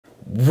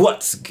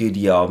What's good,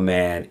 y'all,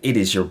 man? It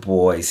is your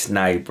boy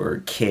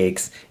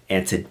Sniperkicks,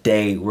 and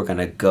today we're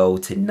gonna go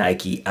to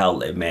Nike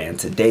Outlet, man.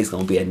 Today's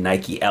gonna be a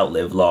Nike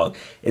Outlet vlog.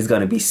 It's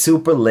gonna be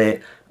super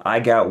lit. I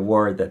got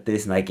word that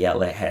this Nike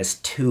Outlet has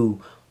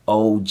two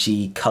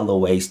OG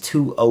colorways,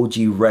 two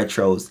OG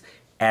retros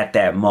at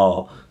that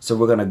mall. So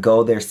we're gonna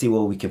go there, see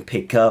what we can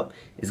pick up.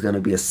 It's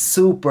gonna be a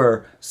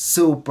super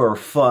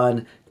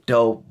fun,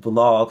 dope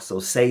vlog, so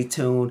stay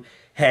tuned.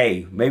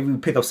 Hey, maybe we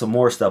pick up some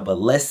more stuff, but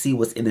let's see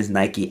what's in this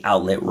Nike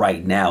Outlet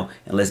right now,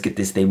 and let's get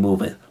this thing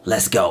moving.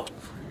 Let's go.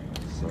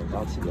 So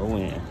about to go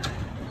in.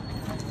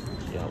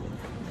 Yo.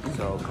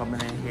 So coming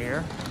in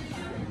here,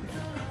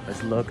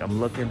 let's look. I'm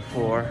looking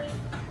for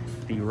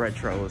the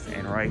retros,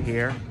 and right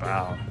here,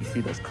 wow, you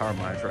see those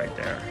Carmines right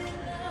there,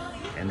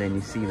 and then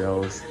you see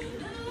those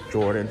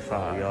Jordan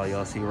 5.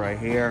 Y'all see right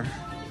here,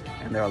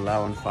 and they're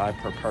allowing 5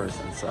 per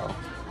person, so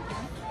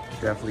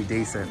definitely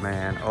decent,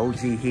 man. OG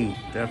heat,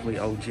 definitely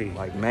OG.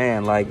 Like,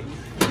 man, like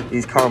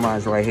these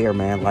Carmines right here,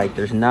 man, like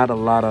there's not a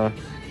lot of,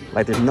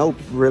 like there's no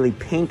really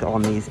pink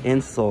on these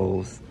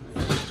insoles.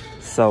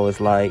 So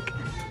it's like,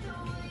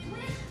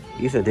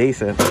 these are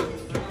decent.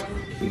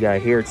 You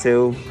got here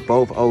too,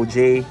 both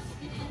OG.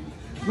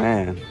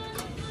 Man,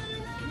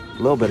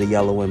 a little bit of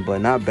yellowing, but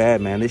not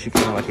bad, man. This you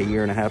came out like a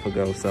year and a half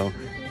ago, so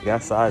you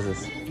got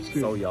sizes.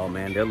 So y'all,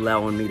 man, they're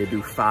allowing me to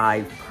do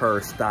 5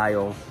 per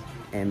style.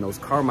 And those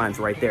Carmines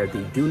right there,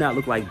 they do not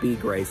look like B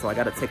grade, so I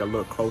got to take a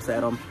look close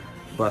at them.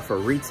 But for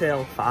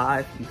retail,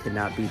 5, you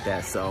cannot beat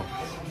that. So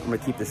I'm gonna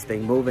keep this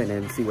thing moving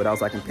and see what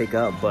else I can pick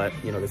up. But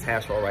you know, this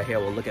hash roll right here,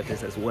 we'll look at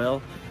this as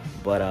well.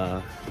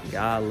 But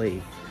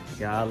golly,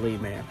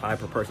 man, 5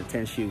 per person,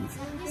 10 shoes.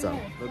 So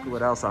look at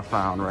what else I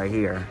found right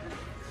here.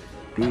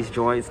 These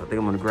joints, I think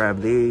I'm gonna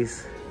grab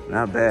these.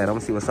 Not bad. I'm gonna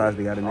see what size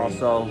they got in there.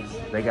 Also,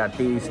 they got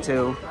these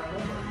too,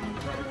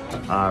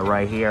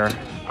 right here.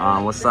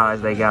 What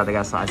size they got? They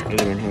got size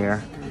 8 in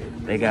here.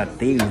 They got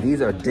these. These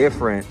are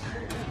different.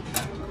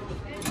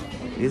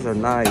 These are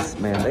nice,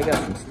 man. They got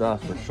some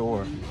stuff for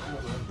sure.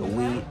 The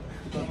wheat.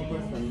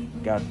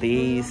 Got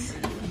these.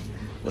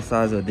 What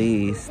size are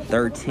these?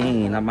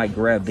 13. I might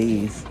grab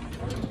these. I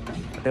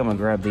think I'm gonna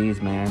grab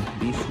these, man.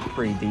 These are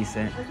pretty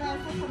decent.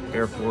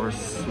 Air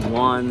Force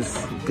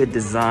Ones. Good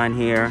design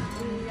here.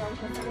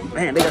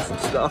 Man, they got some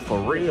stuff for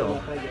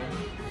real.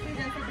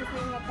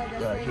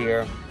 Got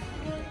here.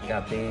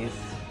 Got these.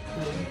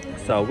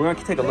 So we're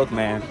gonna take a look,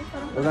 man.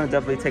 We're gonna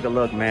definitely take a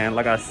look, man.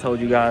 Like I told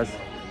you guys,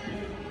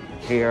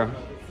 here,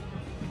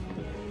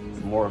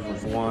 some more Air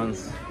Force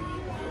Ones.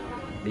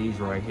 These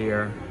right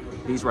here,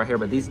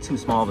 but these are too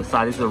small of a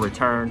size. This is a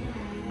return.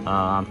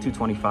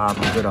 225.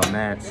 I'm good on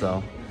that.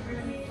 So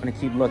I'm gonna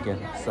keep looking.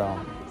 So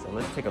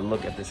let's take a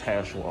look at this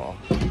hash wall.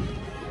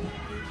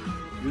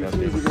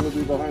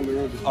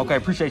 Okay,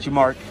 appreciate you,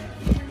 Mark.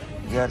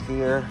 You got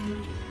here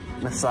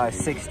the size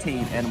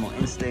 16 Animal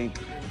Instinct.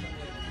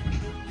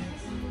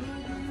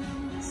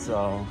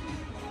 So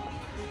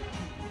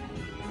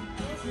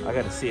I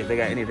gotta see if they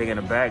got anything in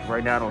the back.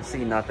 Right now I don't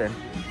see nothing,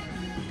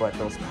 but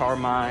those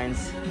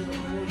Carmines,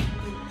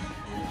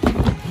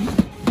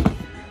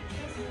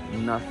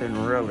 nothing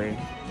really.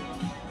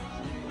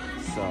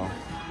 So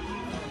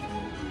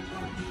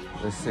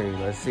let's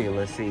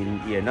see.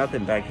 Yeah,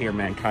 nothing back here,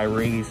 man.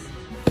 Kyrie's,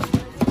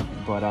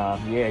 but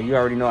yeah, you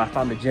already know I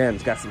found the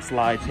gems. Got some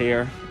slides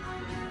here,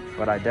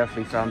 but I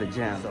definitely found the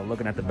gems. So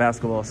looking at the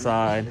basketball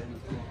side,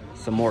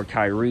 some more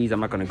Kyrie's. I'm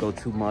not gonna go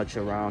too much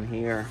around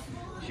here.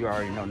 You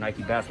already know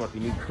Nike basketball. If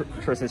you need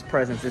Christmas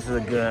presents, this is a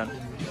good,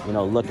 you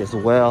know, look as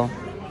well.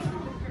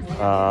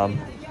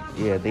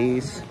 Yeah,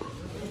 these,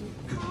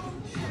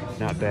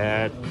 not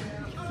bad.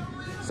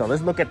 So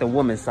let's look at the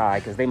women's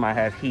side, because they might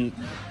have heat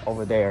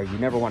over there. You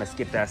never want to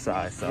skip that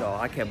side. So yo,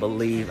 I can't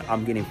believe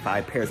I'm getting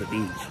 5 pairs of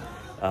each.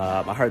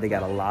 I heard they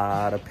got a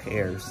lot of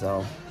pairs,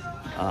 so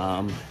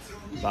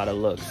about to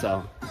look.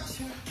 So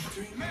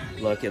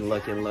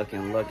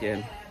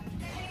looking.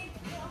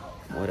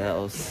 What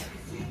else?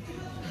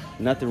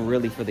 Nothing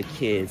really for the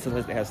kids.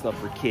 Sometimes they have stuff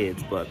for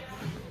kids, but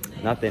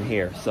nothing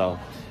here. So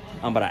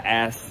I'm gonna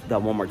ask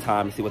them one more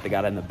time to see what they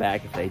got in the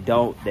back. If they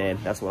don't, then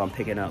that's what I'm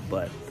picking up.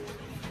 But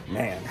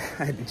man,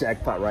 I had the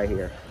jackpot right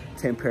here.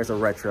 10 pairs of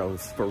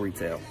retros for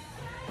retail.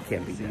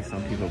 Can't beat that.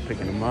 Some people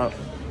picking them up.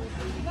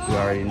 You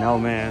already know,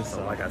 man.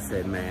 So like I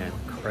said, man,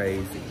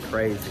 crazy.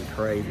 10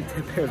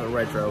 pairs of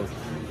retros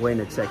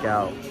waiting to check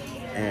out.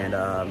 And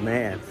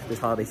man, this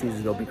holiday season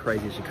is gonna be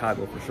crazy in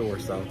Chicago for sure.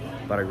 So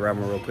about to grab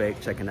them real quick,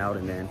 checking out,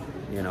 and then,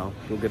 you know,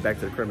 we'll get back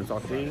to the crib and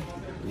talk to you.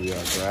 We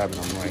are grabbing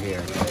them right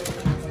here.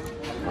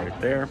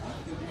 Right there.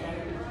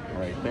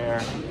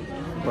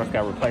 Of course,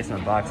 got a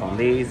replacement box on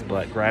these,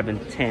 but grabbing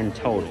 10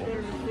 total.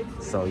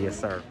 So yes,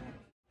 sir.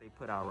 They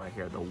put out right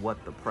here the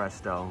What the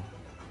Presto.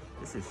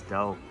 This is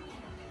dope.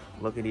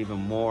 Look at even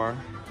more.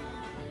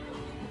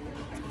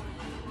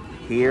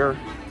 Here,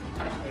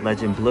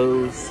 Legend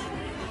Blues.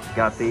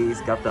 Got these,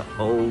 got the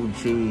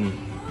OG.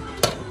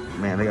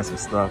 Man, they got some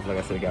stuff. Like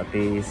I said, got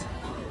these.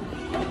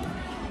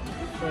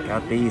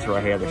 Got these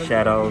right here, the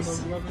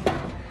Shadows.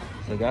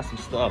 So got some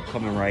stuff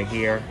coming right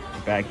here,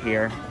 back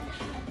here.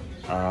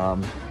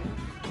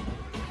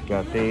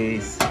 Got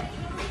these.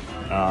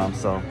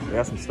 So we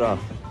got some stuff.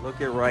 Look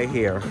at right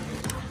here.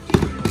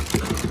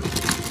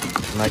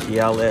 Nike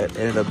Outlet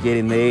ended up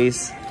getting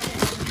these.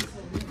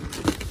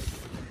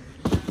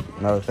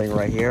 Another thing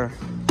right here.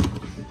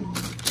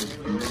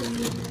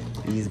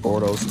 These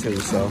Bordeaux's too,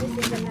 so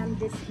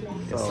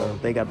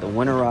they got the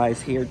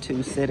winterized here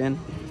too sitting.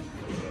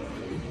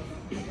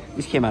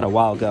 These came out a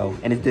while ago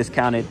and it's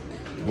discounted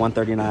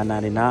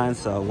 $139.99,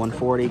 so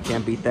 $140,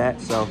 can't beat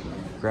that. So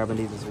grabbing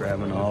these is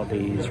grabbing all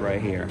these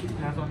right here.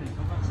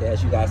 So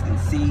as you guys can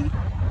see,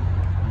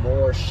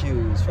 more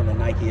shoes from the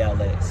Nike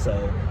Outlet.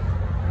 So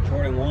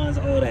Jordan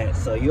 1s, all that.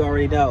 So you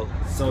already know.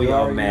 So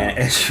yo, man,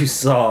 as you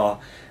saw,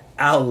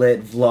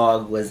 Outlet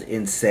vlog was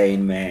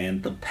insane,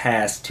 man. The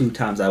past 2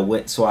 times I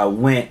went, so I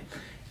went,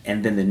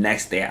 and then the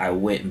next day I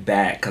went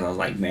back because I was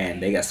like, man,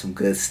 they got some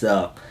good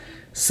stuff.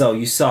 So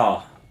you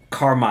saw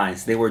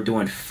Carmine's, they were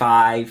doing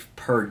 5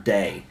 per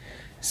day.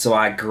 So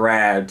I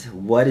grabbed,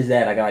 what is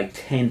that? I got like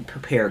 10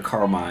 pair of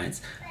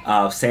Carmine's.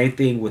 Same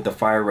thing with the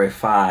Fire Red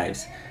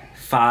 5s.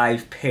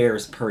 5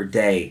 pairs per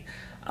day.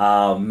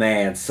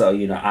 Man, so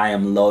you know, I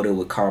am loaded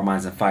with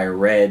Carmine's and Fire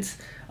Reds.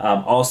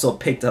 Also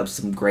picked up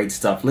some great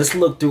stuff. Let's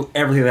look through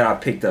everything that I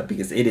picked up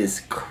because it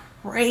is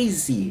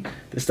crazy,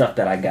 the stuff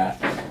that I got.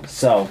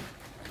 So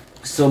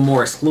some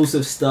more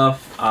exclusive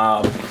stuff.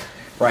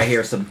 Right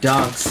here, some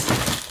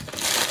Dunks.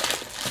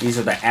 These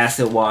are the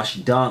acid wash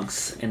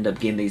Dunks. End up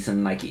getting these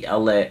in Nike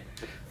Outlet.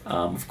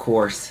 Of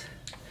course,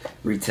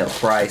 retail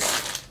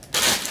price.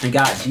 And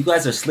guys, you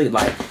guys are asleep.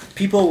 Like,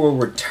 people will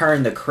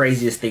return the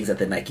craziest things at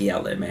the Nike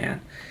Outlet,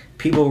 man.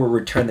 People will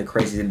return the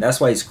craziest things.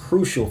 That's why it's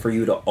crucial for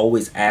you to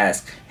always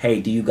ask,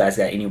 hey, do you guys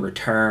got any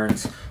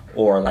returns?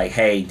 Or like,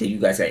 hey, do you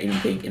guys got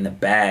anything in the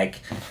bag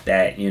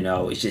that, you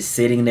know, is just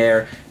sitting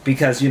there?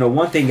 Because, you know,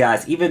 one thing,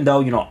 guys, even though,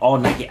 you know, all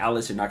Nike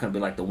outlets are not going to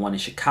be like the one in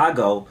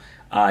Chicago,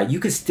 you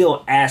can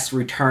still ask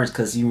returns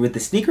because with the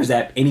sneakers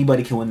app,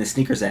 anybody can win the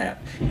sneakers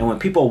app. And when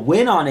people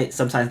win on it,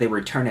 sometimes they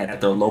return it at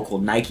their local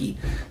Nike.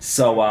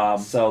 So,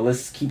 so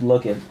let's keep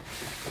looking.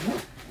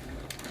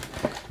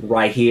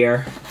 Right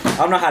here, I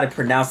don't know how to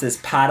pronounce this,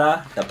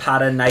 Pata, the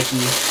Pata Nike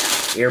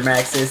Air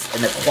Maxes,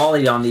 and the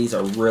quality on these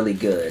are really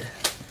good.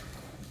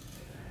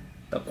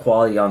 The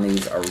quality on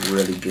these are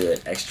really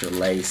good. Extra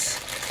lace.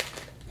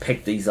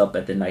 Pick these up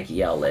at the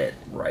Nike Outlet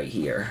right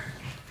here.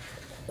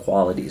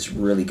 Quality is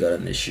really good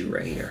on this shoe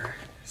right here.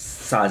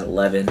 Size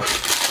 11.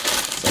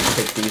 So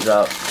pick these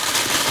up.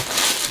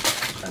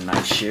 A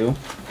nice shoe.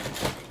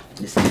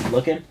 Just keep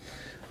looking.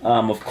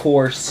 Of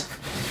course,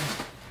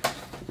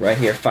 right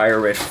here, Fire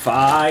Red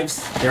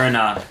 5s. They're in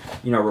a,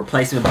 you know,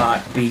 replacement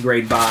box, B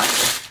grade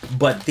box.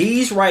 But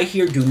these right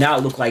here do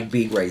not look like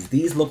B grades.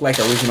 These look like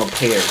original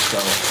pairs. So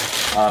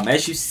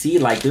as you see,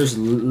 like, there's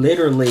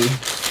literally,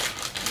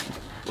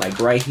 like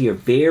right here,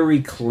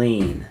 very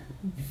clean.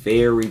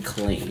 Very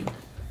clean.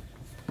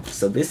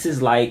 So this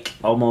is like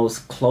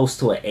almost close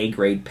to an A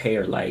grade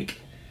pair, like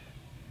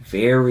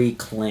very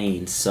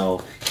clean.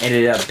 So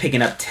ended up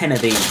picking up 10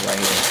 of these right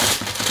here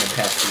in the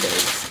past 2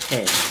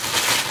 days. 10.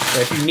 So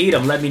if you need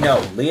them, let me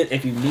know.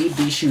 If you need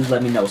these shoes,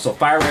 let me know. So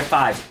Fire Red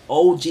 5s,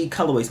 OG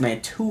colorways,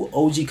 man. 2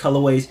 OG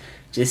colorways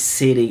just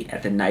sitting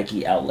at the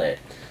Nike Outlet.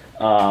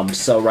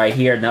 So right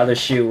here, another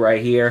shoe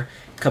right here.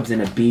 Comes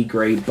in a B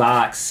grade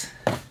box.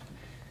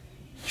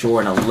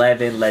 Jordan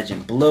 11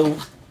 Legend Blue.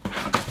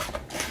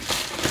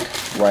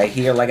 Right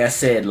here, like I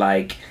said,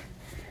 like,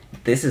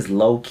 this is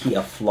low-key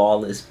a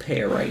flawless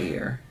pair right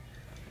here.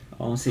 I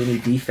don't see any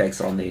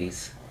defects on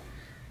these.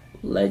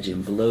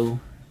 Legend Blue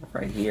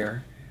right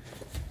here.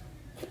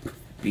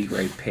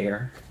 B-grade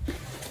pair.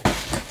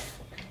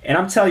 And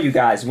I'm telling you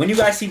guys, when you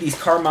guys see these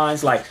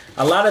Carmines, like,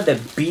 a lot of the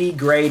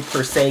B-grade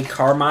per se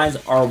Carmines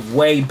are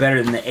way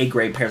better than the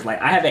A-grade pairs. Like,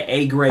 I have an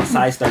A-grade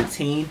size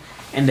 13,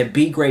 and the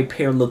B-grade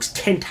pair looks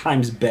 10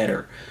 times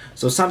better.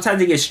 So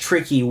sometimes it gets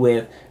tricky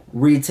with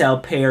retail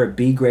pair,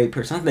 B grade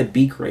pair. Sometimes the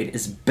B grade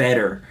is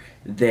better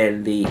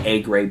than the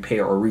A grade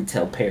pair or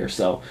retail pair.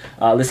 So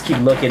let's keep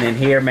looking in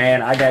here, man.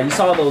 You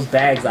saw those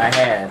bags I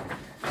had.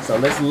 So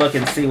let's look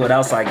and see what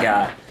else I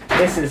got.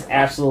 This is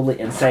absolutely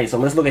insane. So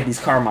let's look at these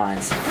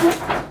Carmines.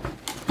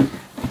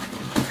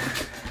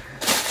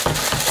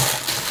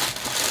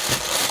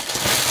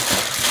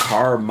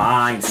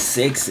 Carmine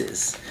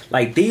 6s.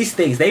 Like, these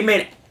things, they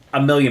made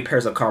 1 million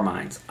pairs of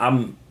Carmines.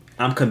 I'm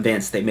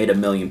convinced they made 1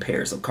 million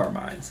pairs of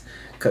Carmines.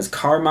 Because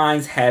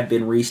Carmines have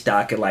been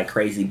restocking like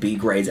crazy, B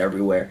grades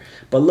everywhere.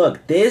 But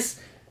look,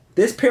 this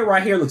pair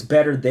right here looks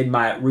better than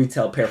my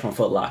retail pair from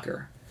Foot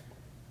Locker.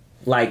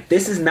 Like,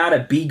 this is not a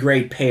B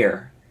grade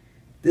pair.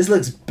 This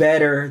looks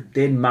better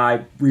than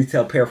my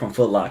retail pair from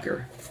Foot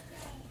Locker.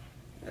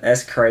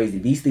 That's crazy.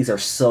 These things are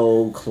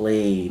so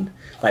clean.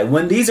 Like,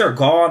 when these are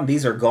gone,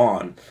 these are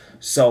gone.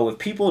 So if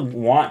people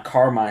want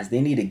Carmines,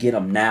 they need to get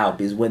them now,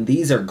 because when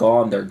these are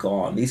gone, they're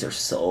gone. These are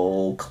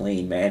so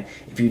clean, man.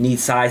 If you need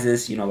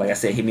sizes, you know, like I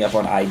said, hit me up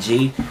on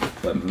IG.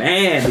 But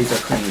man, these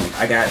are clean.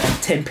 I got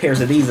 10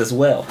 pairs of these as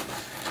well.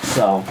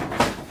 So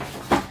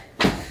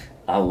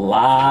a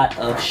lot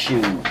of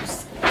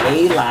shoes.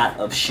 a lot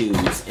of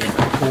shoes. And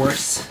of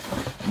course,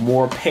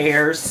 more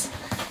pairs.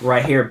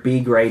 Right here,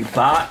 B grade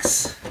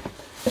box.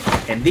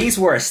 And these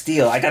were a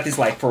steal. I got these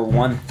like for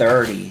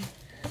 $130.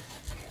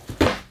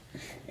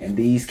 And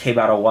these came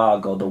out a while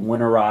ago, the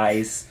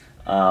winterized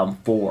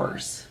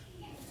 4s.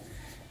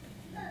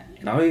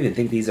 And I don't even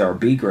think these are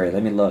B grade.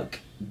 Let me look.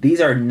 These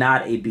are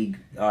not a B.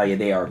 Oh yeah,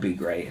 they are B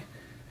grade.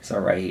 So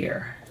right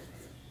here,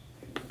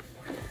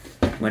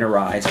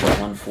 winterized for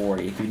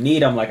 $140. If you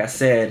need them, like I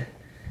said,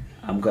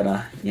 I'm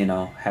gonna, you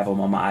know, have them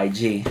on my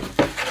IG.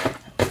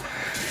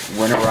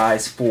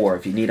 Winterized 4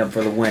 if you need them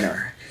for the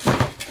winter.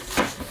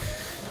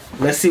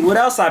 Let's see what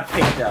else I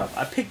picked up.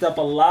 I picked up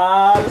a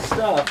lot of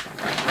stuff.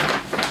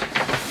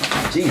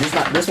 Geez,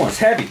 this one's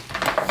heavy.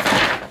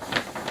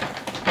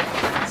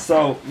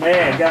 So,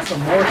 man, got some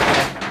more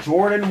stuff.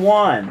 Jordan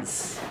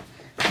 1s.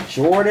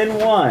 Jordan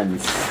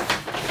 1s.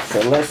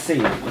 So, let's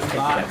see. Let's take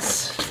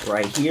box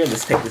right here.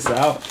 Let's take this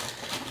out.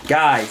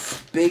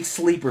 Guys, big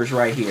sleepers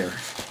right here.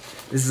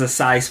 This is a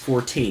size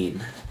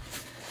 14.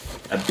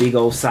 A big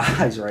old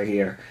size right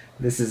here.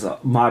 This is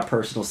my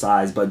personal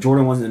size, but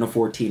Jordan 1s and a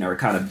 14 are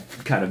kind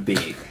of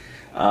big.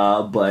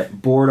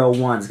 But Bordeaux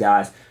 1s,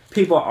 guys.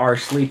 People are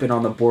sleeping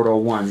on the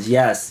Bordeaux 1s.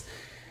 Yes.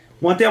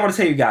 One thing I want to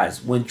tell you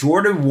guys, when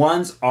Jordan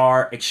 1s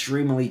are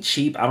extremely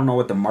cheap, I don't know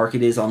what the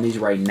market is on these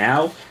right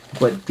now,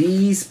 but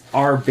these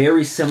are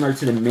very similar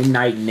to the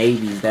Midnight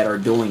Navies that are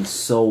doing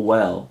so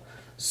well.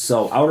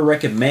 So I would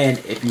recommend,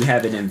 if you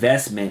have an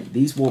investment,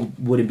 these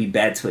wouldn't be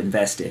bad to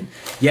invest in.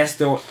 Yes,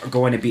 they're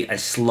going to be a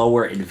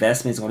slower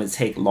investment. It's going to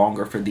take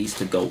longer for these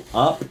to go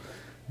up,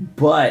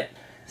 but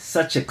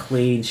such a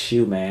clean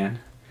shoe, man.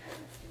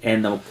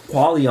 And the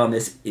quality on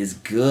this is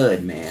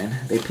good,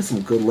 man. They put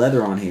some good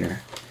leather on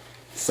here.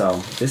 So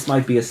this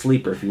might be a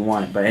sleeper if you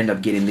want it, but I end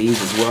up getting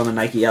these as well in the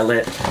Nike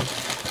Outlet.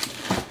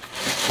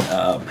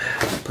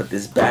 Put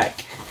this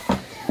back.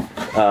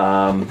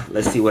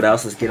 Let's see what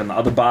else. Let's get on the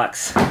other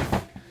box.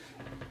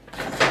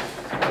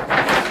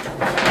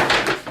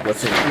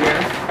 What's in here?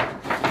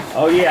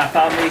 Oh yeah, I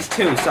found these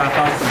too. So I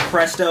found some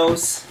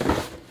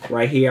Prestos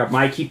right here. I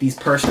might keep these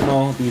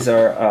personal. These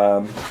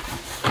are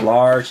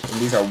large, and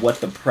these are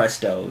What the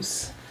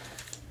Prestos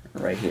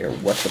right here.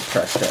 What the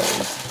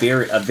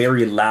Prestos. A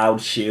very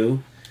loud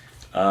shoe,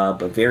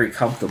 but very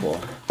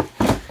comfortable.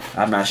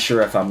 I'm not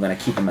sure if I'm gonna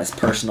keep them as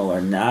personal or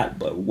not,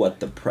 but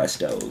What the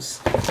Prestos.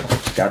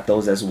 Got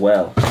those as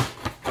well.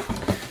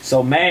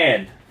 So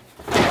man,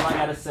 all I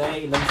gotta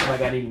say, let me see if I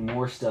got any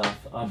more stuff.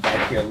 I'm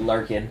back here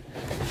lurking.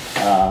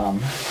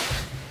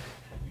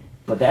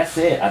 But that's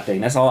it, I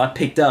think. That's all I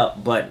picked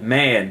up. But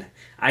man,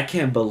 I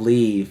can't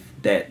believe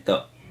that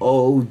the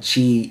OG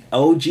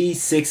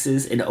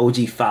 6s and OG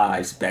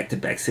 5s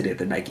back-to-back sitting at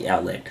the Nike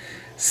Outlet.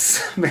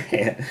 So,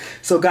 man.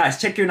 So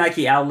guys, check your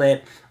Nike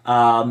Outlet.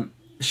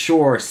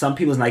 Sure, some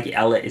people's Nike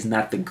Outlet is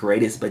not the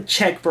greatest, but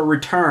check for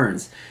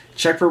returns.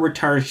 Check for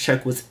returns.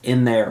 Check what's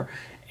in there.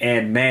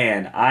 And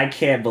man, I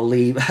can't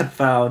believe I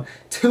found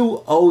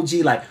 2 OG.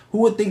 Like, who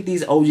would think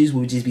these OGs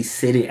would just be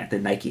sitting at the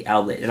Nike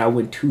Outlet? And I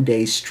went 2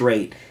 days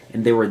straight,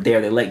 and they were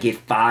there. They get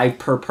 5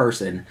 per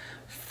person.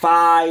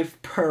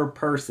 5 per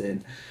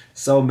person.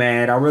 So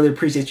man, I really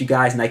appreciate you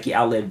guys. Nike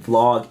Outlet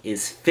vlog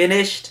is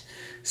finished.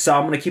 So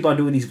I'm going to keep on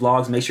doing these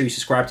vlogs. Make sure you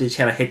subscribe to the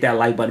channel. Hit that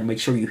like button. Make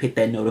sure you hit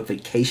that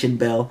notification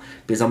bell,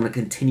 because I'm going to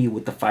continue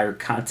with the fire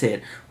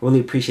content. Really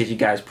appreciate you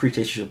guys.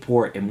 Appreciate your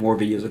support. And more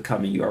videos are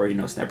coming. You already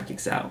know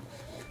Sniperkicks out.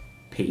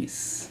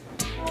 Peace.